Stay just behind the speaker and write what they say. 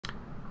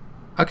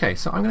Okay,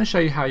 so I'm going to show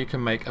you how you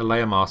can make a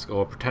layer mask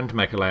or pretend to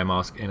make a layer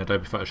mask in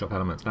Adobe Photoshop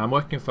Elements. Now I'm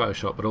working in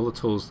Photoshop, but all the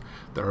tools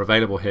that are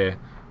available here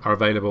are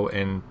available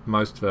in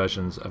most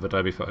versions of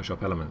Adobe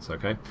Photoshop Elements.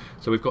 Okay,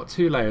 so we've got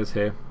two layers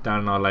here down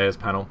in our layers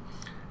panel,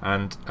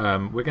 and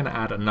we're going to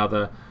add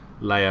another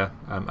layer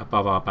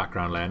above our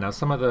background layer. Now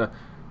some of the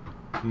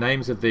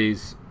names of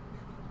these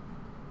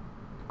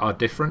are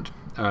different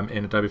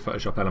in Adobe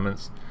Photoshop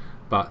Elements,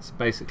 but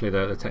basically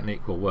the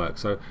technique will work.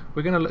 So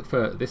we're going to look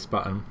for this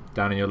button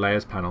down in your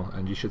layers panel,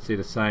 and you should see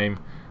the same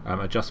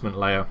adjustment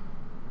layer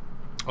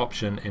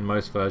option in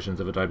most versions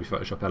of Adobe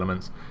Photoshop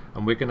Elements,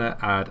 and we're going to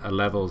add a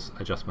levels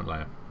adjustment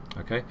layer.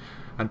 Okay,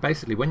 and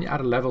basically when you add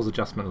a levels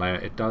adjustment layer,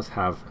 it does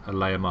have a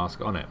layer mask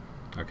on it.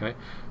 Okay,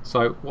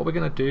 so what we're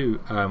going to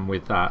do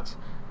with that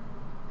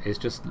is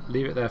just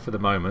leave it there for the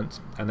moment,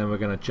 and then we're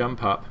going to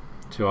jump up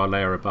to our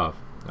layer above.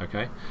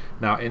 Okay,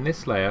 now in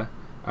this layer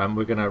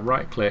we're going to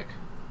right click,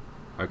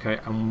 okay,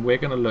 and we're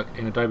going to look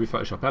in Adobe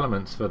Photoshop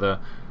Elements for the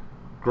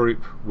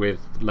group with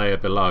layer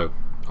below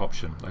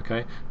option.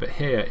 Okay, but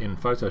here in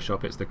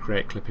Photoshop it's the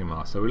create clipping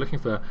mask, so we're looking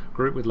for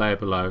group with layer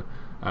below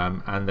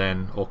and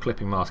then, or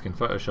clipping mask in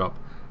Photoshop,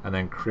 and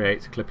then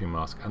create clipping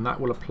mask, and that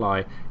will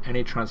apply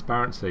any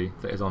transparency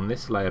that is on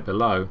this layer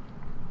below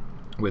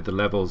with the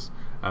levels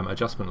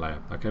adjustment layer.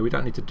 Okay, we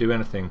don't need to do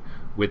anything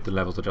with the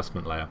levels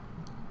adjustment layer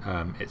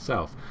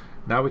itself.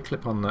 Now we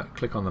click on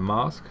the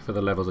mask for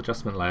the levels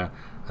adjustment layer,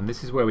 and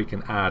this is where we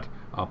can add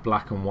our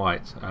black and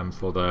white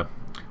for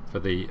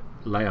the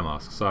layer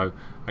mask. So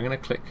I'm going to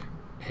click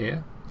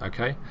here,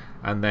 okay,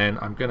 and then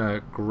I'm going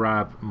to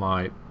grab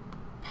my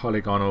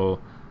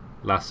polygonal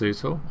lasso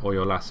tool or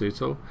your lasso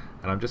tool,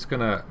 and I'm just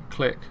going to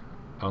click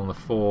on the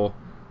four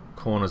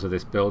corners of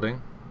this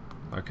building.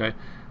 Okay,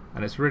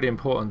 and it's really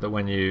important that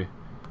when you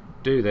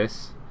do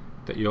this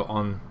that you're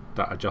on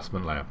that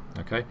adjustment layer.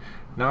 Okay,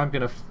 now I'm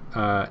going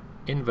to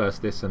inverse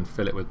this and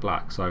fill it with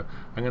black. So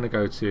I'm going to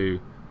go to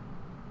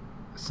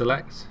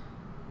select,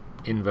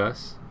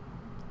 inverse,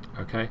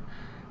 okay,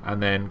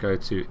 and then go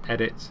to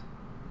edit,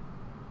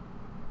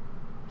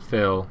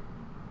 fill,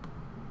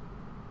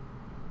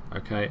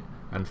 okay,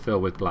 and fill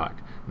with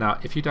black. Now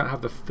if you don't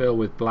have the fill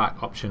with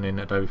black option in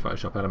Adobe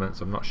Photoshop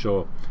Elements, I'm not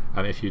sure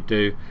if you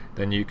do,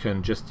 then you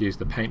can just use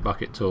the paint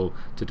bucket tool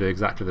to do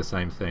exactly the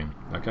same thing.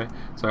 Okay,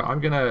 so I'm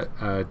going to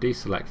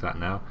deselect that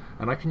now,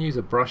 and I can use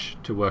a brush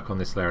to work on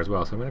this layer as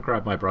well. So I'm going to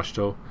grab my brush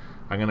tool,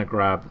 I'm going to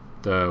grab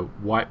the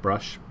white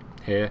brush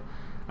here,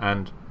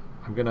 and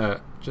I'm going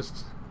to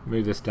just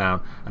move this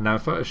down. And now in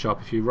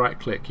Photoshop, if you right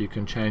click, you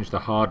can change the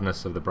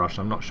hardness of the brush.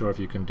 I'm not sure if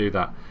you can do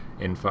that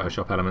in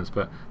Photoshop Elements,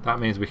 but that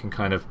means we can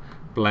kind of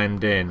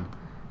blend in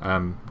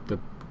the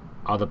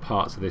other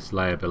parts of this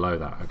layer below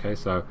that. Okay,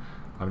 so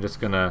I'm just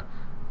going to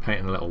paint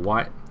in a little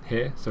white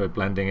here, so we're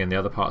blending in the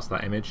other parts of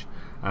that image,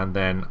 and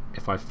then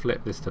if I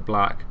flip this to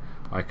black,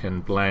 I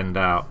can blend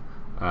out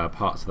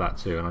parts of that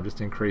too, and I'm just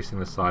increasing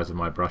the size of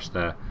my brush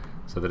there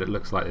so that it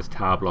looks like this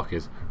tower block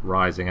is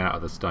rising out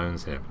of the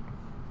stones here.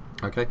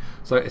 Okay,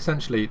 so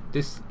essentially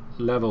this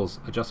levels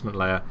adjustment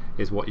layer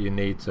is what you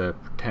need to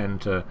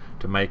pretend to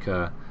make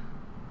a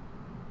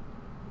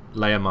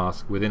layer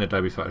mask within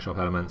Adobe Photoshop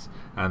Elements,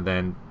 and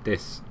then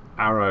this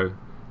arrow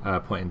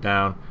pointing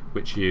down,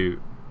 which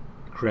you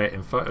create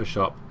in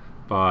Photoshop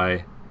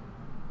by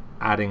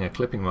adding a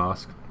clipping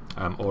mask,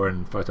 or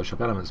in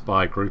Photoshop Elements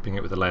by grouping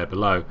it with a layer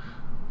below,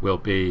 will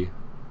be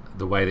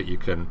the way that you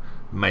can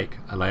make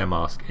a layer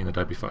mask in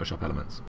Adobe Photoshop Elements.